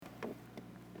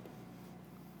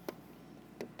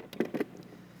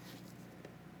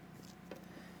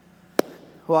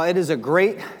Well, it is a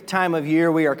great time of year.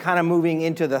 We are kind of moving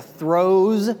into the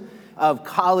throes of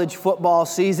college football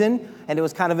season, and it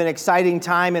was kind of an exciting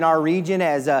time in our region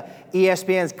as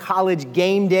ESPN's College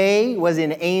Game Day was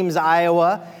in Ames,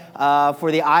 Iowa, for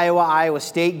the Iowa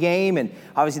State game, and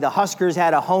obviously the Huskers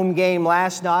had a home game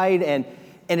last night, and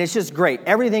it's just great.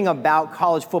 Everything about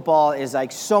college football is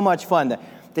like so much fun.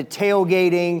 The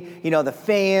tailgating, the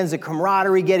fans, the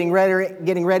camaraderie, getting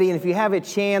ready, and if you have a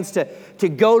chance to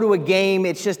go to a game,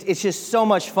 it's just so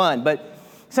much fun. But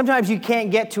sometimes you can't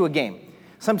get to a game.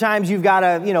 Sometimes you've got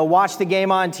to, watch the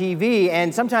game on TV,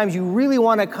 and sometimes you really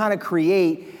want to kind of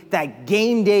create that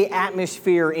game day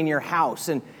atmosphere in your house.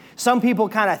 And some people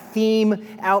kind of theme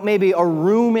out maybe a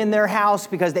room in their house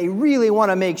because they really want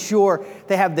to make sure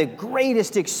they have the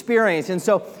greatest experience. And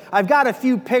so I've got a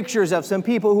few pictures of some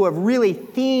people who have really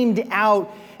themed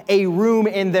out a room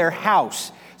in their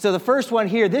house. So the first one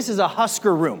here, this is a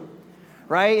Husker room,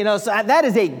 right? So that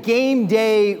is a game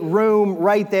day room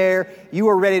right there. You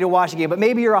are ready to watch a game. But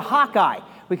maybe you're a Hawkeye.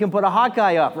 We can put a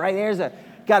Hawkeye up, right?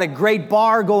 Got a great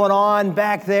bar going on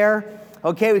back there.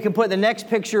 Okay, we can put the next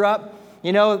picture up.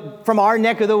 From our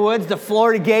neck of the woods, the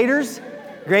Florida Gators.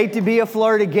 Great to be a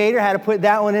Florida Gator. Had to put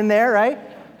that one in there,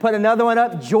 right? Put another one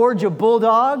up, Georgia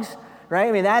Bulldogs, right?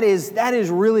 I mean, that is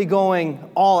really going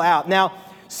all out. Now,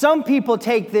 some people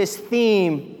take this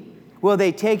theme,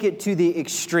 they take it to the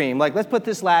extreme. Like, let's put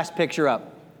this last picture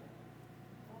up.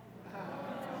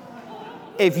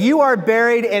 If you are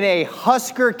buried in a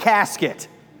Husker casket,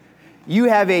 you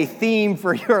have a theme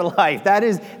for your life. That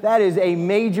is a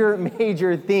major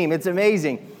theme. It's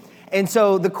amazing. And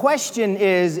so the question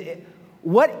is,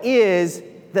 what is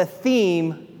the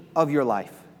theme of your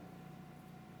life?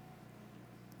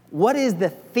 What is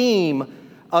the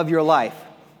theme of your life?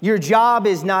 Your job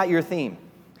is not your theme.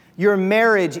 Your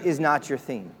marriage is not your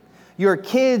theme. Your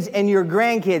kids and your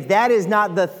grandkids, that is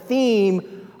not the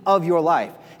theme of your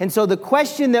life. And so the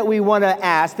question that we want to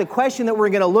ask, the question that we're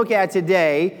going to look at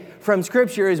today from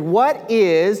Scripture is, what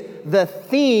is the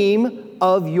theme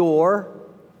of your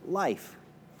life?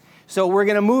 So we're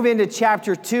going to move into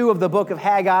chapter 2 of the book of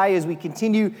Haggai as we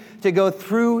continue to go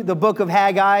through the book of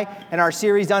Haggai and our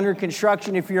series Under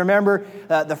Construction. If you remember,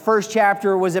 the first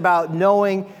chapter was about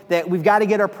knowing that we've got to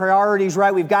get our priorities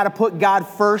right. We've got to put God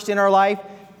first in our life.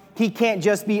 He can't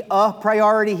just be a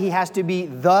priority. He has to be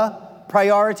the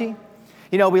priority.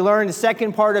 We learned the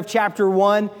second part of chapter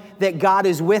 1 that God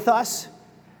is with us.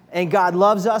 And God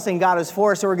loves us, and God is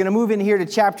for us. So we're going to move in here to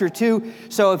chapter 2.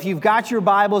 So if you've got your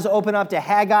Bibles, open up to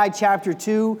Haggai chapter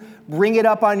 2. Bring it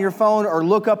up on your phone or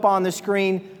look up on the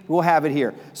screen. We'll have it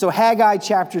here. So Haggai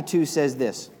chapter 2 says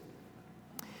this.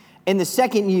 In the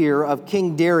second year of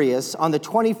King Darius, on the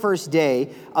 21st day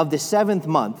of the 7th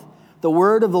month, the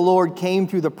word of the Lord came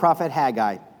through the prophet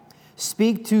Haggai.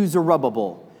 Speak to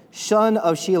Zerubbabel, son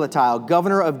of Shealtiel,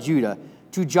 governor of Judah,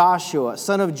 to Joshua,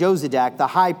 son of Jozadak, the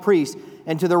high priest,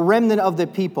 and to the remnant of the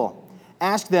people.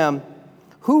 Ask them,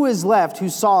 who is left who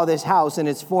saw this house in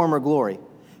its former glory?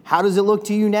 How does it look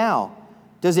to you now?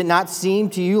 Does it not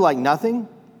seem to you like nothing?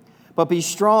 But be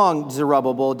strong,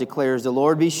 Zerubbabel, declares the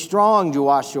Lord. Be strong,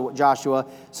 Joshua,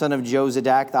 son of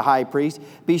Jozadak, the high priest.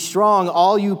 Be strong,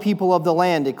 all you people of the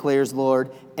land, declares the Lord,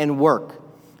 and work.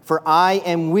 For I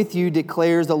am with you,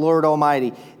 declares the Lord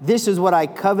Almighty. This is what I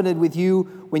covenanted with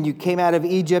you when you came out of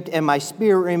Egypt, and my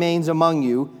spirit remains among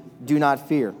you. Do not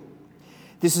fear.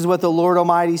 This is what the Lord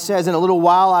Almighty says. In a little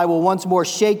while I will once more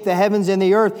shake the heavens and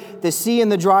the earth, the sea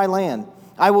and the dry land.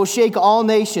 I will shake all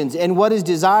nations, and what is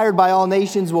desired by all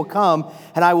nations will come,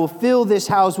 and I will fill this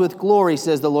house with glory,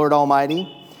 says the Lord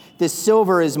Almighty. The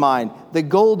silver is mine, the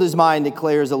gold is mine,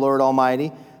 declares the Lord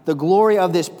Almighty. The glory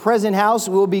of this present house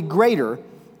will be greater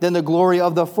than the glory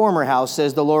of the former house,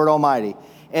 says the Lord Almighty.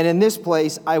 And in this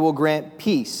place I will grant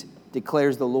peace,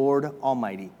 declares the Lord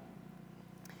Almighty.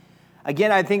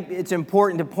 Again, I think it's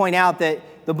important to point out that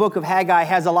the book of Haggai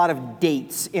has a lot of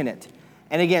dates in it.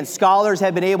 And again, scholars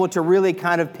have been able to really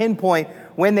kind of pinpoint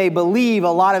when they believe a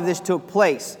lot of this took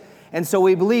place. And so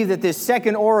we believe that this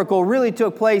second oracle really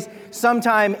took place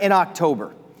sometime in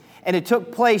October. And it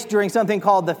took place during something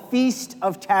called the Feast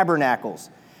of Tabernacles.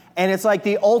 And it's like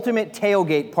the ultimate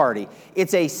tailgate party.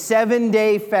 It's a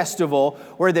 7-day festival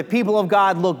where the people of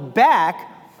God look back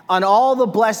on all the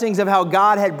blessings of how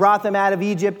God had brought them out of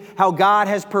Egypt, how God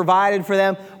has provided for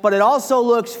them, but it also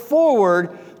looks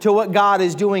forward to what God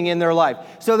is doing in their life.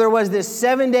 So there was this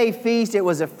 7-day feast, it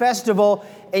was a festival,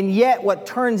 and yet what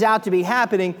turns out to be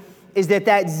happening is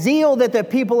that zeal that the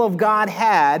people of God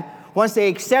had, once they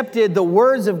accepted the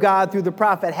words of God through the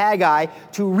prophet Haggai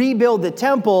to rebuild the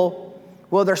temple,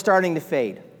 they're starting to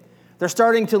fade. They're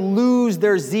starting to lose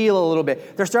their zeal a little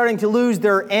bit. They're starting to lose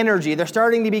their energy. They're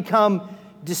starting to become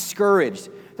discouraged.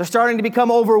 They're starting to become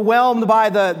overwhelmed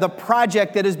by the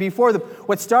project that is before them.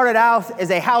 What started out as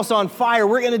a house on fire,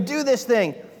 we're going to do this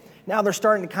thing. Now they're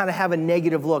starting to kind of have a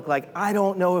negative look, like, I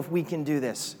don't know if we can do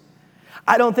this.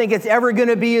 I don't think it's ever going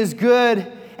to be as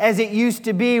good as it used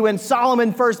to be when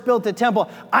Solomon first built the temple.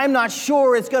 I'm not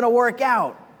sure it's going to work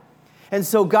out. And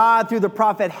so God, through the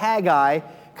prophet Haggai,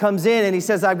 comes in and he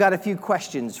says, I've got a few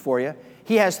questions for you.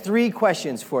 He has 3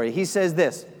 questions for you. He says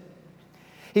this.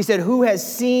 He said, who has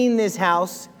seen this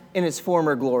house in its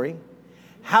former glory?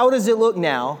 How does it look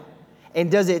now? And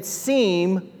does it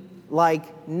seem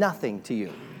like nothing to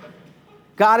you?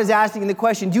 God is asking the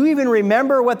question, do you even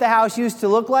remember what the house used to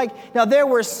look like? Now, there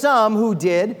were some who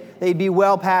did. They'd be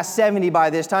well past 70 by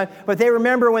this time. But they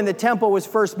remember when the temple was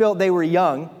first built, they were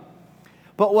young.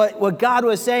 But what God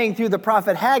was saying through the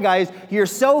prophet Haggai is you're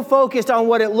so focused on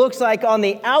what it looks like on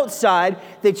the outside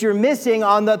that you're missing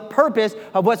on the purpose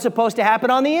of what's supposed to happen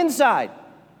on the inside.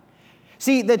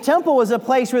 See, the temple was a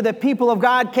place where the people of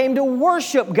God came to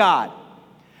worship God.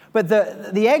 But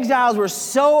the exiles were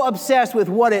so obsessed with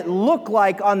what it looked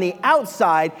like on the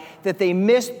outside that they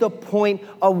missed the point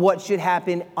of what should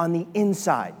happen on the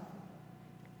inside.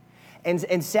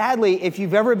 And sadly, if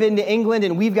you've ever been to England,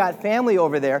 and we've got family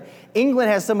over there,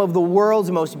 England has some of the world's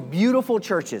most beautiful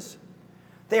churches.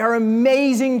 They are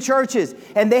amazing churches,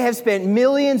 and they have spent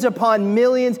millions upon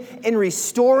millions in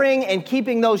restoring and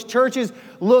keeping those churches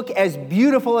look as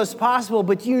beautiful as possible.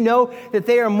 But you know that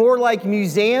they are more like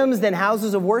museums than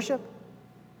houses of worship?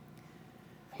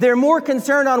 They're more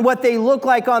concerned on what they look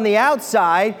like on the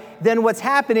outside than what's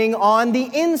happening on the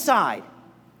inside.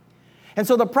 And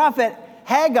so the prophet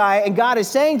Haggai, and God is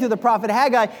saying to the prophet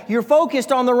Haggai, you're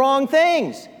focused on the wrong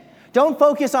things. Don't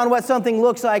focus on what something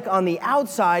looks like on the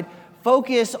outside.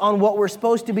 Focus on what we're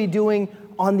supposed to be doing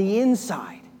on the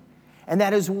inside. And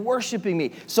that is worshiping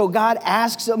me. So God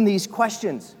asks them these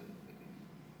questions.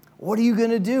 What are you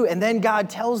going to do? And then God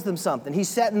tells them something. He's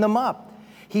setting them up.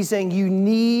 He's saying, you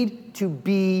need to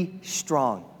be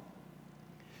strong.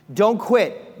 Don't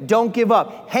quit. Don't give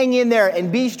up. Hang in there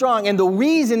and be strong. And the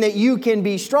reason that you can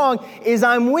be strong is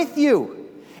I'm with you.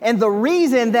 And the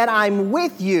reason that I'm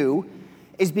with you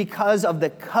is because of the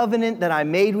covenant that I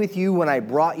made with you when I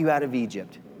brought you out of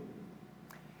Egypt.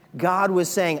 God was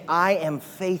saying, I am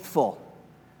faithful.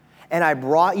 And I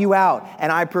brought you out.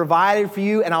 And I provided for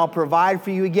you. And I'll provide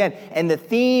for you again. And the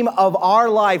theme of our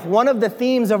life, one of the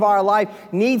themes of our life,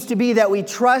 needs to be that we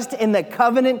trust in the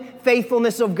covenant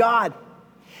faithfulness of God.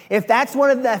 If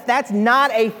that's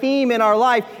not a theme in our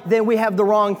life, then we have the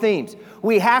wrong themes.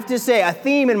 We have to say a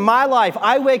theme in my life.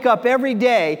 I wake up every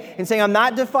day and say, I'm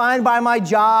not defined by my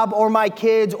job or my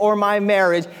kids or my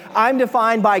marriage. I'm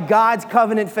defined by God's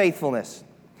covenant faithfulness.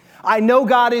 I know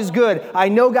God is good. I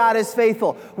know God is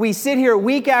faithful. We sit here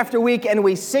week after week and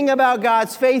we sing about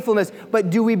God's faithfulness, but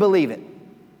do we believe it?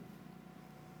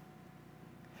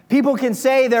 People can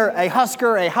say they're a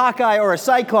Husker, a Hawkeye, or a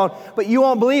Cyclone, but you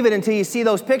won't believe it until you see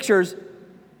those pictures.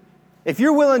 If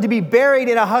you're willing to be buried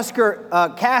in a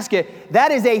Husker casket,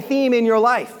 that is a theme in your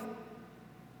life.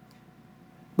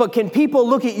 But can people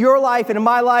look at your life and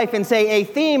my life and say a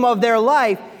theme of their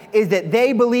life is that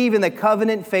they believe in the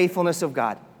covenant faithfulness of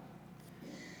God?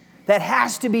 That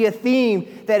has to be a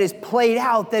theme that is played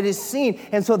out, that is seen.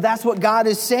 And so that's what God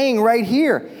is saying right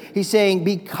here. He's saying,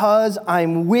 because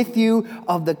I'm with you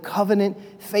of the covenant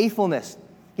faithfulness.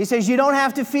 He says, you don't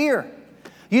have to fear.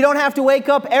 You don't have to wake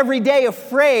up every day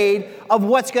afraid of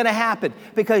what's going to happen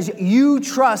because you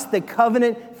trust the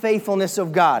covenant faithfulness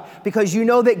of God, because you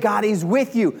know that God is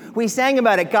with you. We sang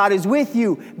about it. God is with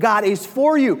you. God is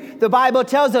for you. The Bible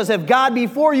tells us if God be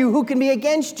for you, who can be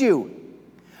against you?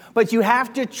 But you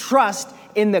have to trust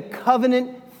in the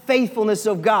covenant faithfulness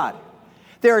of God.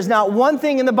 There is not one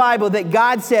thing in the Bible that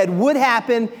God said would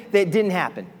happen that didn't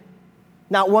happen.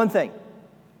 Not one thing.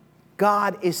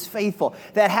 God is faithful.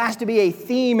 That has to be a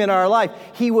theme in our life.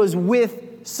 He was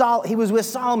with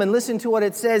Solomon. Listen to what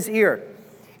it says here.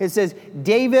 It says,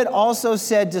 David also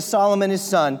said to Solomon his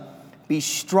son, be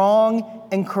strong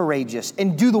and courageous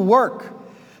and do the work.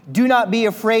 Do not be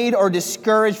afraid or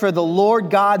discouraged, for the Lord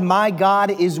God, my God,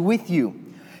 is with you.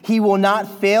 He will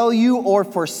not fail you or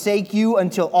forsake you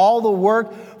until all the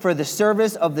work for the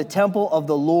service of the temple of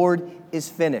the Lord is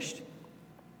finished.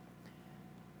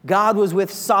 God was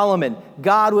with Solomon.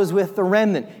 God was with the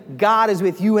remnant. God is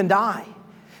with you and I.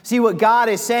 See, what God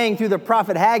is saying through the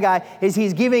prophet Haggai is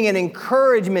he's giving an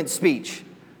encouragement speech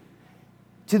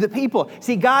to the people.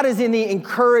 See, God is in the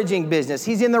encouraging business.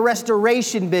 He's in the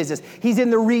restoration business. He's in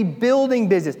the rebuilding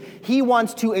business. He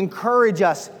wants to encourage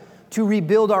us to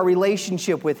rebuild our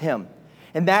relationship with Him.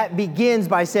 And that begins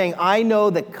by saying, I know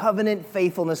the covenant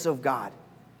faithfulness of God.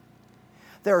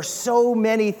 There are so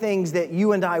many things that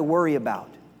you and I worry about.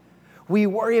 We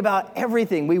worry about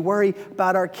everything. We worry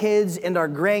about our kids and our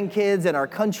grandkids and our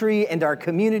country and our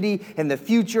community and the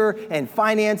future and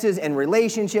finances and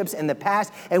relationships and the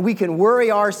past. And we can worry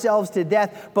ourselves to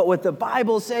death. But what the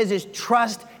Bible says is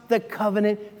trust the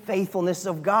covenant faithfulness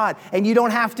of God. And you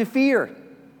don't have to fear.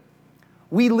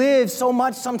 We live so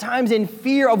much sometimes in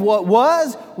fear of what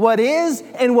was, what is,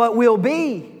 and what will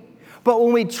be. But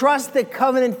when we trust the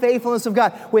covenant faithfulness of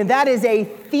God, when that is a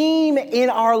theme in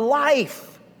our life,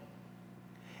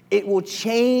 it will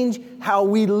change how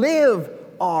we live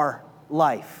our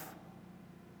life.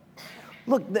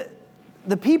 Look,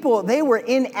 the people, they were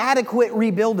inadequate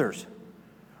rebuilders.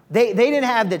 They didn't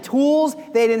have the tools,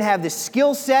 they didn't have the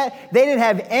skill set, they didn't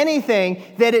have anything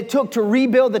that it took to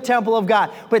rebuild the temple of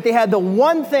God. But they had the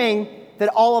one thing that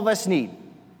all of us need: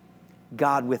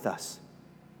 God with us.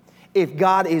 If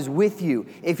God is with you,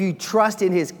 if you trust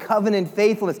in His covenant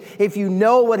faithfulness, if you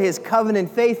know what His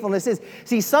covenant faithfulness is.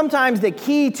 See, sometimes the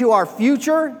key to our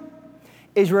future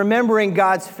is remembering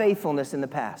God's faithfulness in the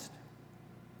past.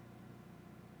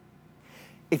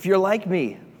 If you're like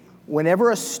me,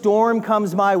 whenever a storm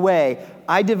comes my way,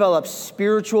 I develop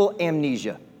spiritual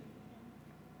amnesia.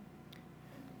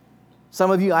 Some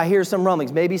of you, I hear some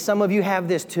rumblings. Maybe some of you have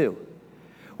this too.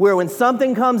 Where when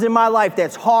something comes in my life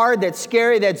that's hard, that's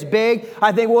scary, that's big,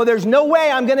 I think, well, there's no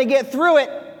way I'm going to get through it.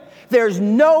 There's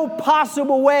no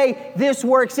possible way this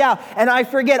works out. And I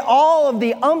forget all of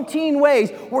the umpteen ways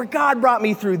where God brought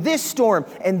me through this storm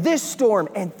and this storm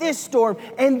and this storm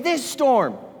and this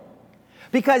storm.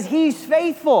 Because He's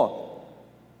faithful.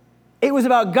 It was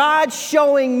about God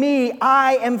showing me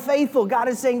I am faithful. God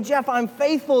is saying, Jeff, I'm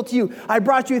faithful to you. I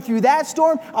brought you through that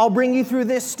storm. I'll bring you through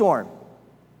this storm.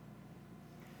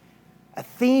 A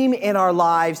theme in our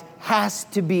lives has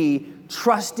to be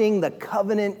trusting the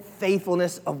covenant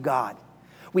faithfulness of God.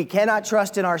 We cannot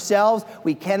trust in ourselves.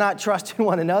 We cannot trust in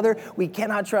one another. We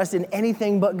cannot trust in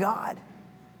anything but God.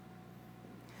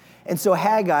 And so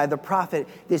Haggai, the prophet,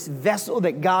 this vessel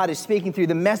that God is speaking through,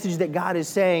 the message that God is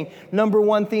saying, number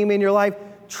one theme in your life,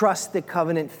 trust the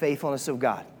covenant faithfulness of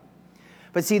God.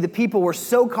 But see, the people were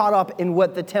so caught up in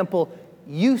what the temple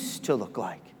used to look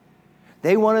like.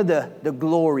 They wanted the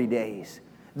glory days,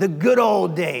 the good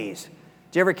old days.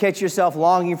 Did you ever catch yourself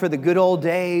longing for the good old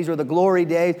days or the glory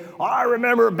days? Oh, I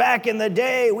remember back in the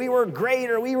day, we were great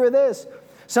or we were this.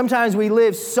 Sometimes we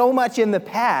live so much in the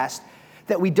past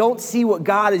that we don't see what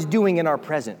God is doing in our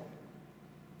present.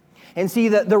 And see,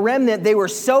 the remnant, they were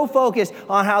so focused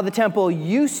on how the temple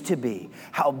used to be,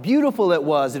 how beautiful it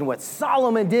was, and what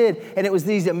Solomon did. And it was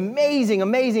these amazing,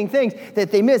 amazing things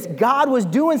that they missed. God was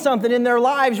doing something in their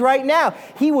lives right now.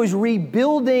 He was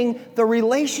rebuilding the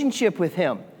relationship with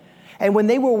Him. And when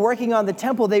they were working on the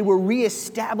temple, they were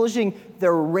reestablishing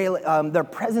their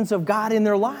presence of God in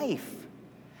their life.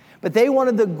 But they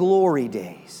wanted the glory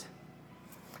days.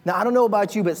 Now, I don't know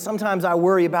about you, but sometimes I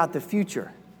worry about the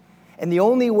future. And the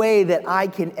only way that I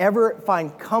can ever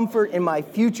find comfort in my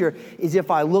future is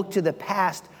if I look to the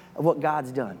past of what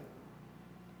God's done.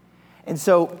 And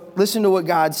so listen to what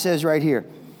God says right here.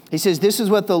 He says, this is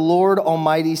what the Lord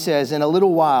Almighty says, in a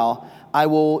little while I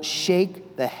will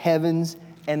shake the heavens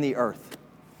and the earth.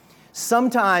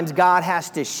 Sometimes God has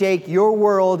to shake your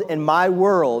world and my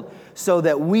world so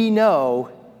that we know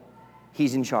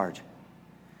He's in charge.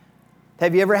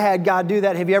 Have you ever had God do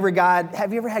that? Have you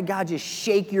ever had God just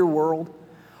shake your world?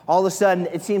 All of a sudden,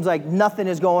 it seems like nothing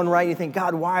is going right. You think,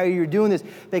 God, why are you doing this?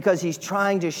 Because He's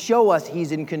trying to show us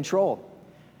He's in control.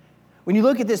 When you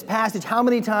look at this passage, how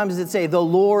many times does it say, the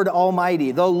Lord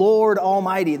Almighty, the Lord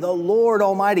Almighty, the Lord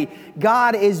Almighty?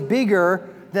 God is bigger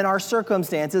than our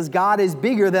circumstances. God is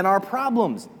bigger than our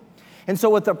problems. And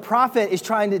so what the prophet is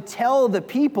trying to tell the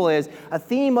people is a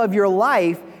theme of your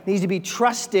life needs to be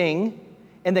trusting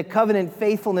in the covenant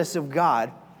faithfulness of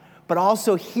God, but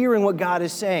also hearing what God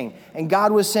is saying. And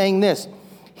God was saying this.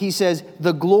 He says,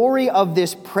 the glory of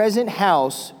this present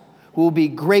house will be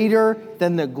greater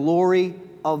than the glory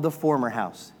of the former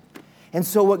house. And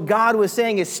so what God was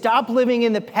saying is stop living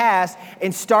in the past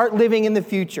and start living in the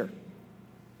future.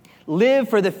 Live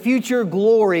for the future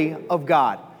glory of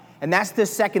God. And that's the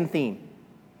second theme.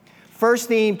 First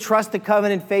theme, trust the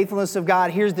covenant faithfulness of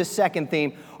God. Here's the second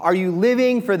theme. Are you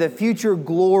living for the future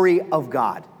glory of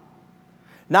God?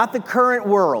 Not the current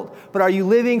world, but are you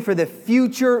living for the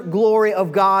future glory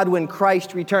of God when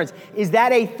Christ returns? Is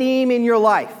that a theme in your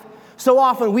life? So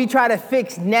often we try to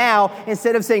fix now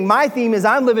instead of saying, my theme is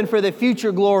I'm living for the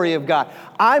future glory of God.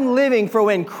 I'm living for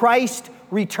when Christ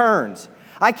returns.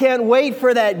 I can't wait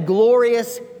for that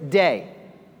glorious day.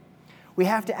 We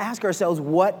have to ask ourselves,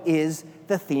 what is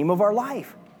the theme of our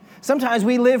life? Sometimes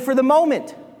we live for the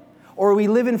moment, or we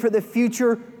live in for the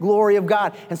future glory of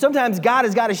God. And sometimes God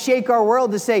has got to shake our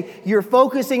world to say, you're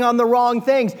focusing on the wrong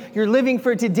things. You're living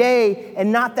for today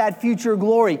and not that future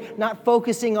glory, not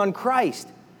focusing on Christ.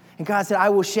 And God said, I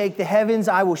will shake the heavens,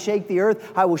 I will shake the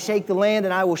earth, I will shake the land,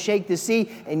 and I will shake the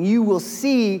sea, and you will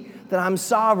see that I'm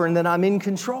sovereign, that I'm in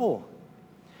control.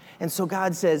 And so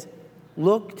God says,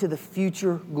 look to the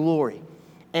future glory.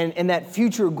 And that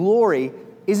future glory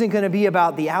isn't going to be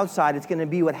about the outside, it's going to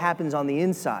be what happens on the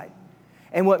inside.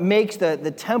 And what makes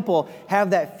the temple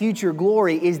have that future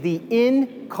glory is the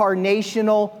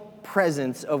incarnational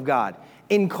presence of God,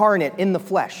 incarnate in the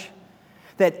flesh.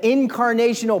 That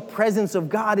incarnational presence of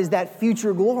God is that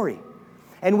future glory.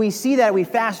 And we see that, we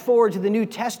fast forward to the New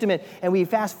Testament, and we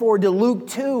fast forward to Luke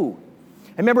 2.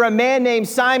 Remember, a man named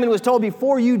Simon was told,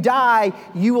 before you die,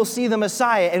 you will see the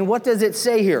Messiah. And what does it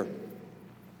say here?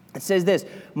 It says this,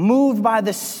 moved by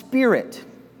the Spirit,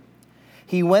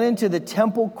 he went into the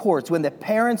temple courts when the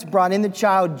parents brought in the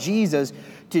child Jesus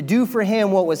to do for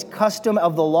him what was custom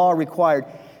of the law required.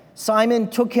 Simeon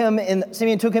took him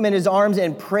in his arms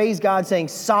and praised God, saying,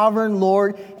 Sovereign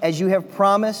Lord, as you have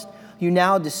promised, you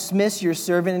now dismiss your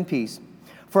servant in peace.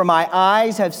 For my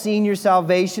eyes have seen your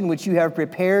salvation, which you have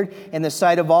prepared in the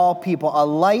sight of all people, a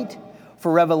light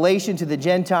for revelation to the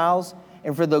Gentiles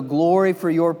and for the glory for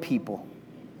your people.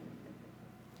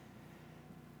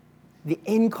 The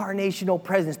incarnational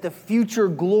presence, the future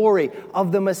glory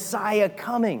of the Messiah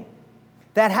coming.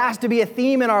 That has to be a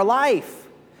theme in our life.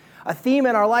 A theme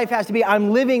in our life has to be,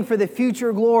 I'm living for the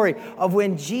future glory of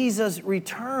when Jesus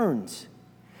returns.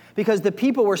 Because the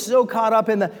people were so caught up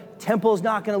in the temple's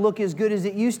not going to look as good as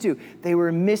it used to. They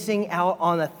were missing out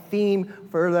on a theme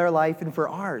for their life and for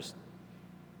ours.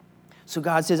 So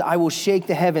God says, I will shake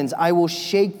the heavens, I will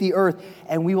shake the earth,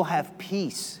 and we will have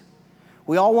peace.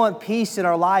 We all want peace in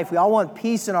our life. We all want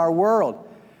peace in our world.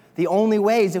 The only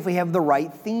way is if we have the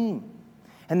right theme.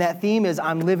 And that theme is,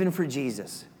 I'm living for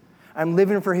Jesus. I'm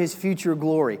living for his future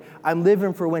glory. I'm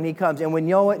living for when he comes. And when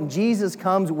you know it, and Jesus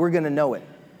comes, we're going to know it.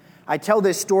 I tell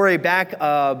this story back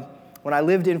when I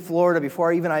lived in Florida,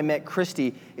 before I met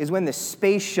Christy, is when the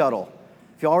space shuttle,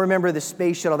 if you all remember the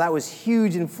space shuttle, that was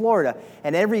huge in Florida.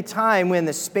 And every time when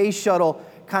the space shuttle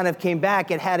kind of came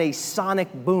back, it had a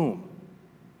sonic boom.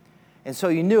 And so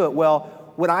you knew it.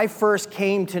 Well, when I first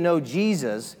came to know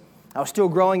Jesus, I was still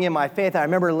growing in my faith. I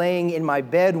remember laying in my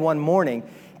bed one morning,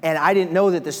 and I didn't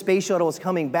know that the space shuttle was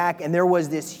coming back, and there was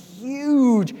this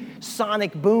huge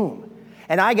sonic boom.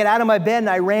 And I got out of my bed, and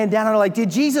I ran down, and I'm like, did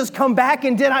Jesus come back,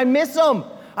 and did I miss him?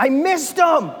 I missed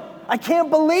him. I can't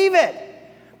believe it.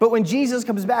 But when Jesus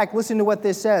comes back, listen to what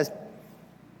this says.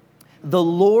 The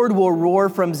Lord will roar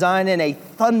from Zion, and a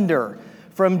thunder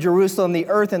from Jerusalem. The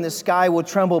earth and the sky will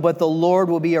tremble, but the Lord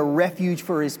will be a refuge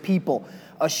for his people,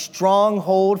 a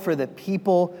stronghold for the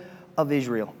people of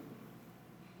Israel.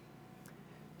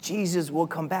 Jesus will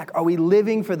come back. Are we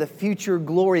living for the future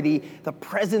glory, the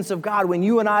presence of God, when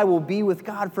you and I will be with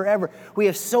God forever? We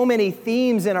have so many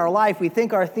themes in our life. We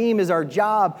think our theme is our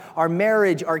job, our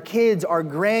marriage, our kids, our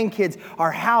grandkids,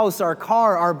 our house, our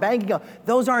car, our bank account.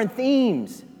 Those aren't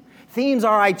themes. Themes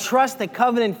are, I trust the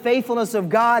covenant faithfulness of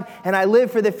God, and I live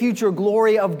for the future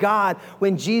glory of God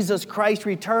when Jesus Christ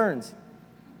returns.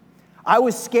 I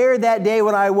was scared that day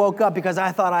when I woke up because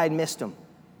I thought I had missed him.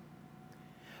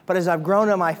 But as I've grown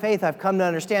in my faith, I've come to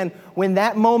understand when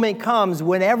that moment comes,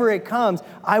 whenever it comes,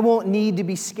 I won't need to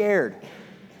be scared.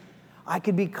 I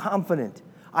can be confident.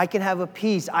 I can have a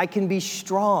peace. I can be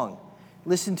strong.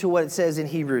 Listen to what it says in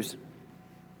Hebrews.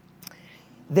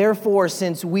 Therefore,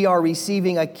 since we are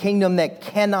receiving a kingdom that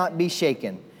cannot be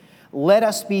shaken, let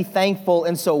us be thankful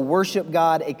and so worship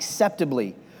God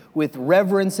acceptably with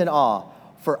reverence and awe,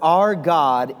 for our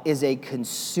God is a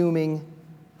consuming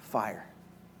fire.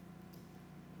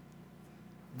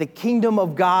 The kingdom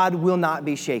of God will not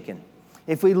be shaken.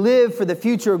 If we live for the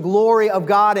future glory of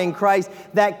God in Christ,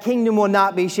 that kingdom will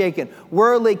not be shaken.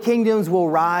 Worldly kingdoms will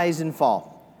rise and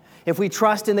fall. If we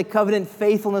trust in the covenant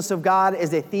faithfulness of God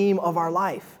as a theme of our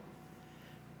life.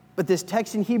 But this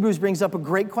text in Hebrews brings up a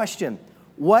great question.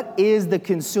 What is the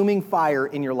consuming fire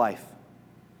in your life?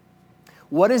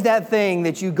 What is that thing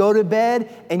that you go to bed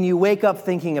and you wake up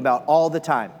thinking about all the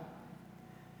time?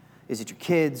 Is it your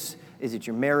kids? Is it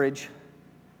your marriage?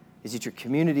 Is it your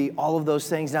community? All of those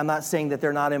things. And I'm not saying that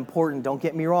they're not important. Don't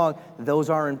get me wrong. Those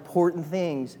are important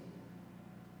things.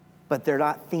 But they're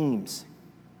not themes.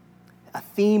 A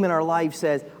theme in our life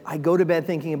says, I go to bed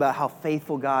thinking about how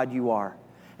faithful, God, you are.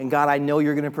 And God, I know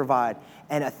you're going to provide.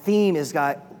 And a theme is,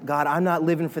 God, I'm not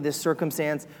living for this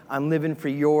circumstance. I'm living for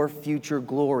your future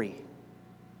glory.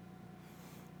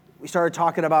 We started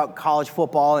talking about college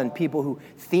football and people who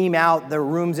theme out their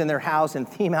rooms in their house and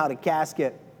theme out a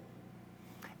casket.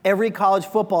 Every college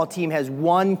football team has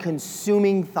one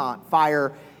consuming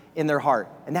fire in their heart,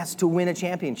 and that's to win a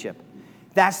championship.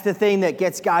 That's the thing that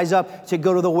gets guys up to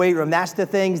go to the weight room. That's the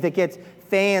things that gets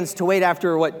fans to wait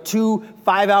after, 2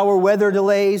 5-hour weather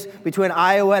delays between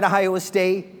Iowa and Iowa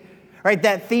State. Right?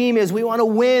 That theme is we want to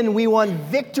win. We want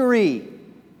victory.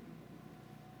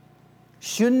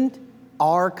 Shouldn't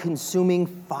our consuming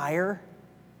fire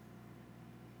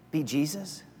be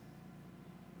Jesus?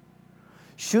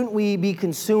 Shouldn't we be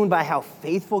consumed by how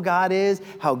faithful God is,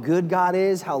 how good God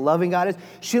is, how loving God is?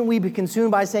 Shouldn't we be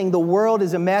consumed by saying the world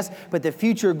is a mess, but the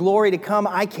future glory to come,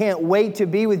 I can't wait to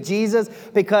be with Jesus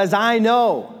because I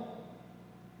know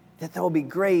that there will be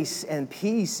grace and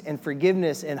peace and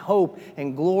forgiveness and hope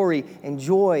and glory and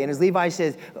joy. And as Levi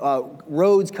says,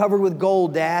 roads covered with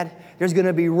gold, Dad. There's going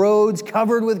to be roads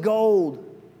covered with gold.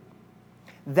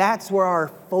 That's where our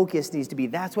focus needs to be.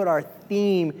 That's what our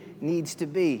theme needs to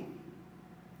be.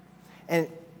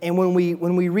 And when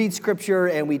we read Scripture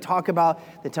and we talk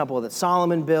about the temple that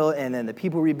Solomon built and then the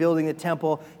people rebuilding the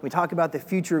temple, we talk about the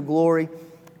future glory,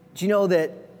 do you know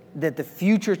that the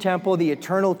future temple, the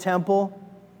eternal temple,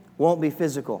 won't be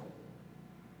physical?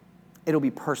 It'll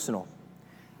be personal.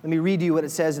 Let me read to you what it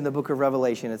says in the book of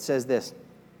Revelation. It says this: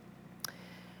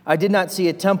 I did not see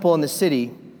a temple in the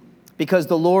city, because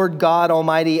the Lord God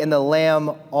Almighty and the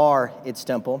Lamb are its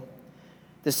temple.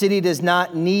 The city does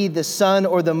not need the sun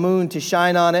or the moon to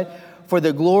shine on it, for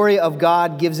the glory of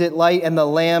God gives it light, and the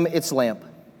Lamb its lamp.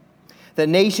 The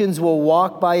nations will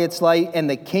walk by its light, and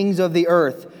the kings of the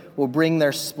earth will bring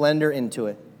their splendor into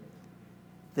it.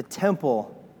 The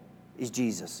temple is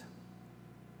Jesus.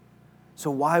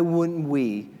 So why wouldn't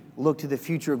we look to the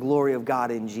future glory of God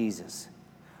in Jesus?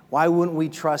 Why wouldn't we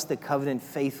trust the covenant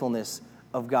faithfulness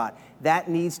of God? That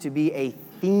needs to be a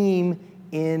theme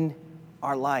in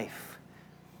our life.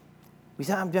 We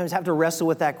sometimes have to wrestle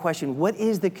with that question. What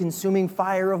is the consuming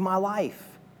fire of my life?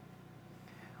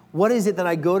 What is it that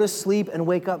I go to sleep and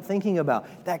wake up thinking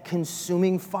about? That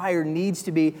consuming fire needs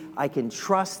to be, I can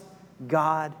trust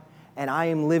God and I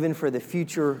am living for the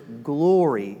future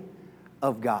glory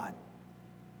of God.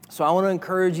 So I want to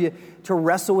encourage you to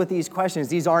wrestle with these questions.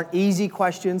 These aren't easy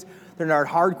questions. They're not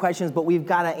hard questions, but we've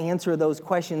got to answer those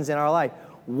questions in our life.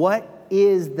 What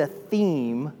is the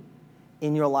theme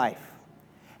in your life?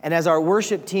 And as our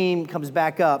worship team comes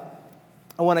back up,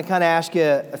 I want to kind of ask you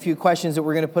a few questions that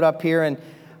we're going to put up here. And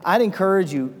I'd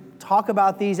encourage you, talk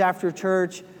about these after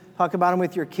church. Talk about them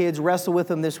with your kids. Wrestle with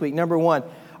them this week. Number one,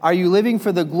 are you living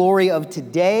for the glory of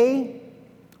today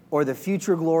or the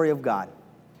future glory of God?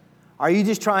 Are you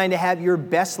just trying to have your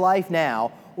best life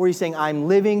now, or are you saying, I'm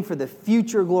living for the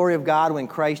future glory of God when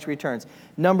Christ returns?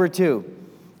 Number two,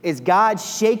 is God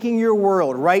shaking your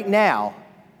world right now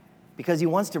because he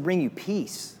wants to bring you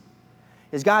peace?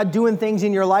 Is God doing things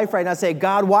in your life right now? Say,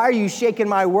 God, why are you shaking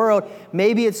my world?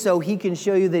 Maybe it's so he can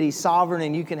show you that he's sovereign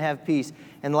and you can have peace.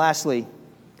 And lastly,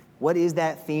 what is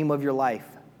that theme of your life?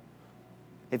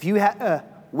 If you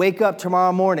wake up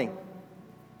tomorrow morning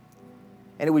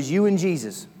and it was you and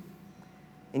Jesus,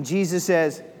 and Jesus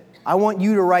says, I want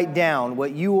you to write down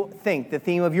what you think the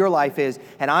theme of your life is,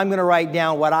 and I'm going to write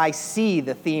down what I see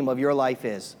the theme of your life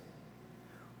is.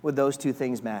 Would those two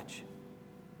things match?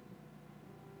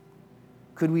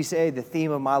 Could we say the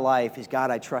theme of my life is,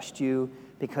 God, I trust you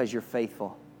because you're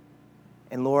faithful.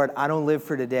 And Lord, I don't live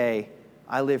for today.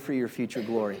 I live for your future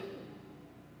glory.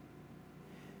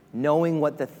 Knowing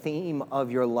what the theme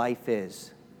of your life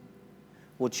is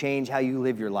will change how you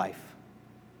live your life.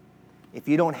 If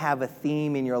you don't have a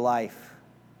theme in your life,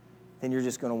 then you're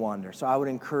just going to wander. So I would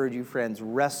encourage you, friends,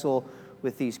 wrestle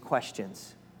with these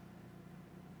questions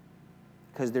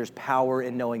because there's power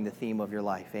in knowing the theme of your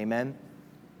life. Amen?